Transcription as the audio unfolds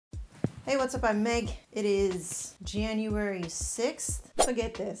Hey, what's up? I'm Meg. It is January 6th. So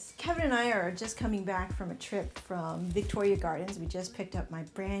get this. Kevin and I are just coming back from a trip from Victoria Gardens. We just picked up my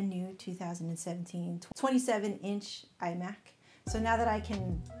brand new 2017 27-inch iMac. So now that I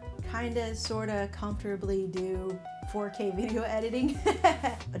can kinda, sorta, comfortably do 4K video editing,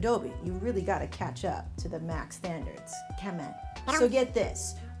 Adobe, you really gotta catch up to the Mac standards. Come on. So get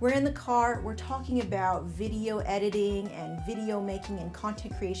this. We're in the car, we're talking about video editing and video making and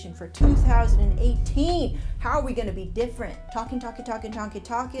content creation for 2018. How are we gonna be different? Talking.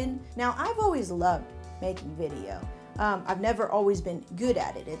 Now, I've always loved making video. I've never always been good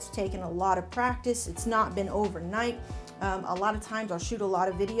at it. It's taken a lot of practice. It's not been overnight. A lot of times I'll shoot a lot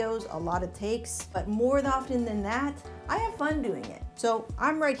of videos, a lot of takes, but more often than that, I have fun doing it. So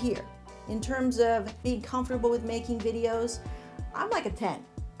I'm right here. In terms of being comfortable with making videos, I'm like a 10.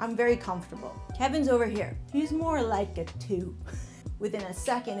 I'm very comfortable. Kevin's over here. He's more like a 2. Within a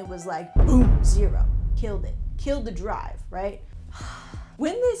second, it was like, boom, 0. Killed it. Killed the drive, right?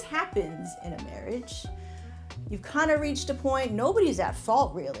 When this happens in a marriage, you've kind of reached a point, nobody's at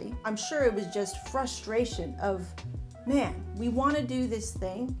fault really. I'm sure it was just frustration of, man, we want to do this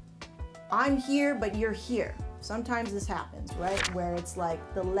thing. I'm here, but you're here. Sometimes this happens, right? Where it's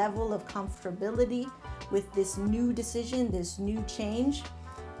like the level of comfortability with this new decision, this new change.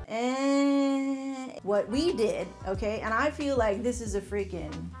 And what we did, okay, and I feel like this is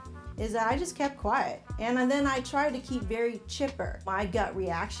is that I just kept quiet. And then I tried to keep very chipper. My gut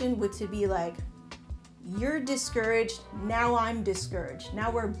reaction would to be like, you're discouraged, now I'm discouraged. Now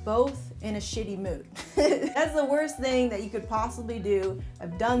we're both in a shitty mood. That's the worst thing that you could possibly do.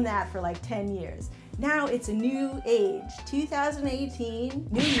 I've done that for like 10 years. Now it's a new age, 2018,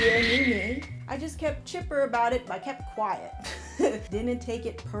 new year, new me. I just kept chipper about it, but I kept quiet. Didn't take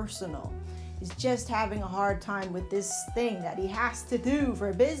it personal. He's just having a hard time with this thing that he has to do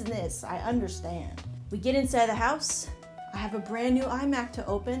for business. I understand. We get inside the house. I have a brand new iMac to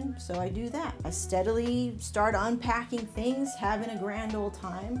open, so I do that. I steadily start unpacking things, having a grand old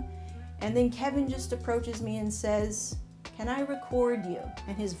time. And then Kevin just approaches me and says, "Can I record you?"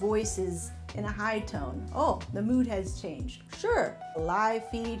 And his voice is in a high tone. Oh, the mood has changed. Sure, live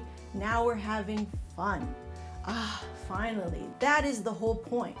feed, now we're having fun. Ah, finally. That is the whole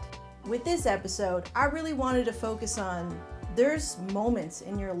point. With this episode, I really wanted to focus on there's moments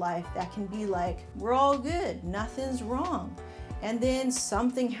in your life that can be like, we're all good, nothing's wrong. And then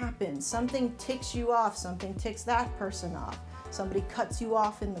something happens, something ticks you off, something ticks that person off. Somebody cuts you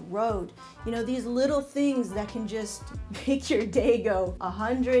off in the road. You know, these little things that can just make your day go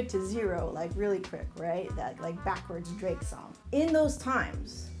 100 to 0, like really quick, right? That like backwards Drake song. In those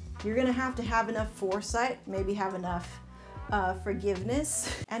times, you're gonna have to have enough foresight, maybe have enough forgiveness,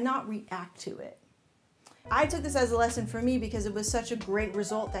 and not react to it. I took this as a lesson for me because it was such a great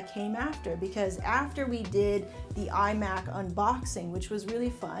result that came after. Because after we did the iMac unboxing, which was really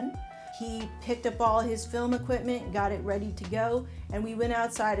fun, he picked up all his film equipment, got it ready to go, and we went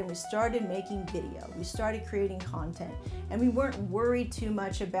outside and we started making video. We started creating content, and we weren't worried too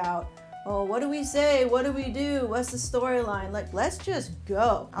much about, oh, what do we say? What do we do? What's the storyline? Like, let's just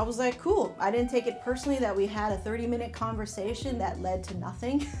go. I was like, cool. I didn't take it personally that we had a 30-minute conversation that led to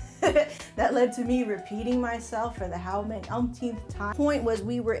nothing. That led to me repeating myself for the how many umpteenth time. Point was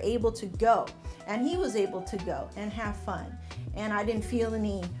we were able to go, and he was able to go and have fun. And I didn't feel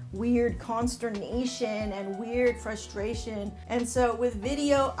any weird consternation and weird frustration. And so with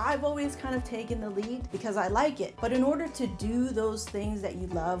video, I've always kind of taken the lead because I like it. But in order to do those things that you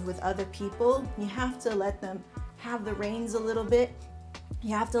love with other people, you have to let them have the reins a little bit.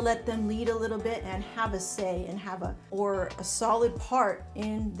 You have to let them lead a little bit and have a say and have a solid part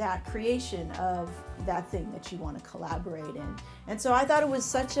in that creation of that thing that you want to collaborate in. And so I thought it was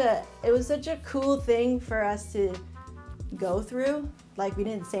such a cool thing for us to go through. Like, we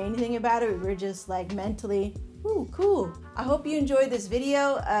didn't say anything about it. We were just like mentally, ooh, cool. I hope you enjoyed this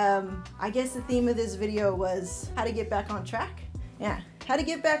video. I guess the theme of this video was how to get back on track. Yeah, how to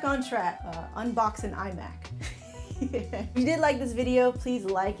get back on track. Unbox an iMac. If you did like this video, please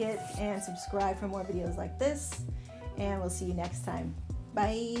like it and subscribe for more videos like this. And we'll see you next time.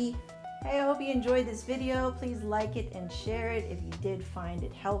 Bye. Hey, I hope you enjoyed this video. Please like it and share it if you did find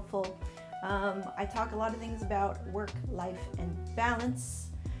it helpful. I talk a lot of things about work, life, and balance.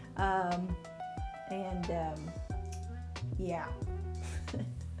 Yeah.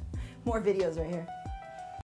 More videos right here.